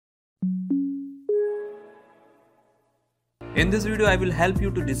In this video I will help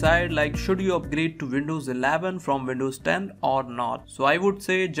you to decide like should you upgrade to Windows 11 from Windows 10 or not. So I would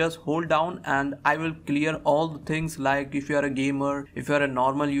say just hold down and I will clear all the things like if you are a gamer, if you are a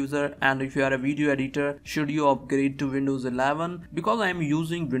normal user, and if you are a video editor, should you upgrade to Windows 11, because I am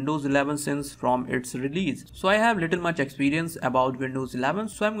using Windows 11 since from its release. So I have little much experience about Windows 11,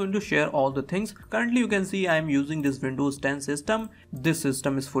 so I'm going to share all the things. Currently you can see I am using this Windows 10 system. This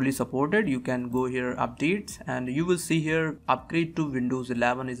system is fully supported. You can go here updates and you will see here upgrade to Windows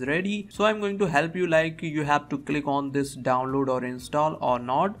 11 is ready. So I'm going to help you, like you have to click on this download or install or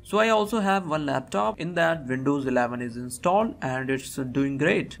not. So I also have one laptop in that Windows 11 is installed and it's doing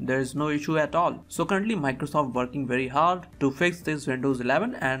great. There is no issue at all. So currently Microsoft working very hard to fix this Windows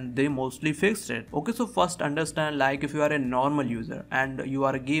 11 and they mostly fixed it. Okay, so first understand, like if you are a normal user and you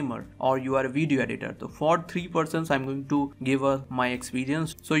are a gamer or you are a video editor, so for 3 persons I'm going to give my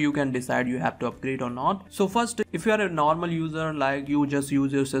experience so you can decide you have to upgrade or not. So first, if you are a normal user, like you just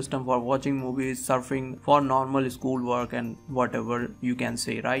use your system for watching movies, surfing, for normal school work and whatever you can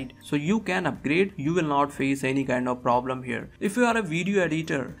say, right? So you can upgrade, you will not face any kind of problem here. If you are a video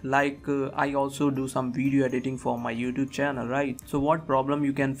editor, like I also do some video editing for my YouTube channel, right? So what problem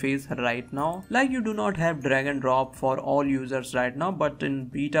you can face right now, like you do not have drag and drop for all users right now, but in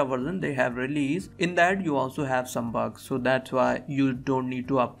beta version they have released, in that you also have some bugs, so that's why you don't need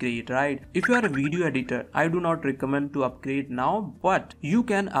to upgrade, right? If you are a video editor, I do not recommend to upgrade now, but you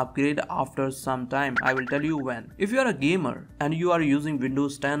can upgrade after some time. I will tell you when. If you are a gamer and you are using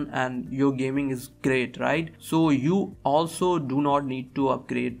Windows 10 and your gaming is great, right? So you also do not need to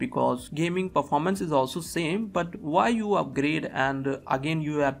upgrade because gaming performance is also same, but why you upgrade? And again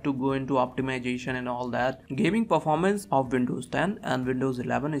you have to go into optimization and all that. Gaming performance of Windows 10 and Windows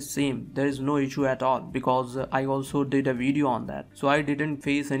 11 is same. There is no issue at all because I also did a video on that, so I didn't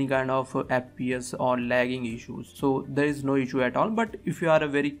face any kind of FPS or lagging issues, so there is no issue at all. But if you are a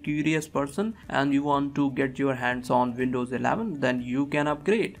very curious person and you want to get your hands on Windows 11, then you can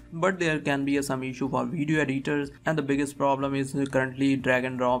upgrade, but there can be some issue for video editors, and the biggest problem is currently drag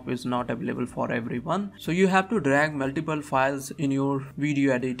and drop is not available for everyone, so you have to drag multiple files in your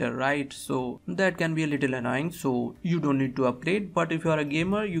video editor, right? So that can be a little annoying, so you don't need to upgrade. But if you are a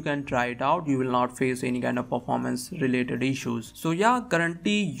gamer, you can try it out, you will not face any kind of performance related issues. So yeah,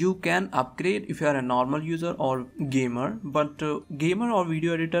 currently you can upgrade if you are a normal user or gamer, but gamer or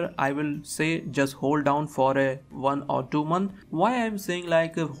video editor, I will say just hold down for a 1 or 2 month. Why I am saying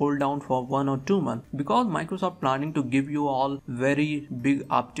like hold down for 1 or 2 months? Because Microsoft planning to give you all very big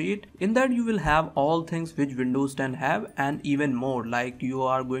update, in that you will have all things which Windows 10 have and even more, like you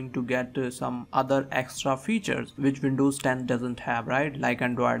are going to get some other extra features which Windows 10 doesn't have, right? Like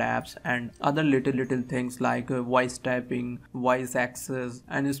Android apps and other little things like voice typing, voice access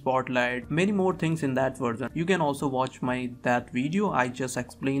and spotlight, many more things in that version. You can also watch that video. I just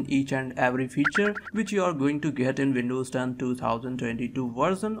explain each and every feature which you are going to get in Windows 10 2022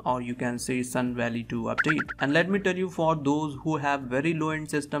 version, or you can say Sun Valley 2 update. And let me tell you, for those who have very low end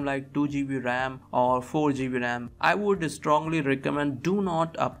system like 2 GB RAM or 4 GB RAM, I would strongly recommend do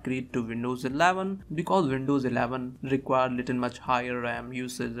not upgrade to Windows 11 because Windows 11 require little much higher RAM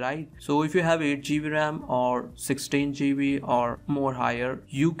usage, right? So if you have 8 GB RAM or 16 GB or more higher,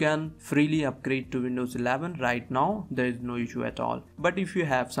 you can freely upgrade to Windows 11 right now. There is no issue at all. But if you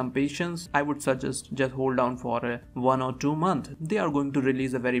have some patience, I would suggest just hold down for a 1 or 2 months. They are going to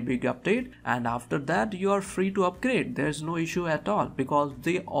release a very big update, and after that you are free to upgrade. There is no issue at all because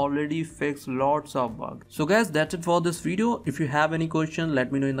they already fixed lots of bugs. So guys, that's it for this video. If you have any question,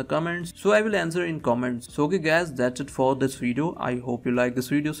 let me know in the comments, so I will answer in comments. So okay guys, that's it for this video. I hope you like this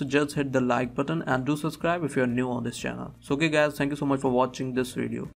video, so just hit the like button and do subscribe if you are new on this channel. So okay guys, thank you so much for watching this video.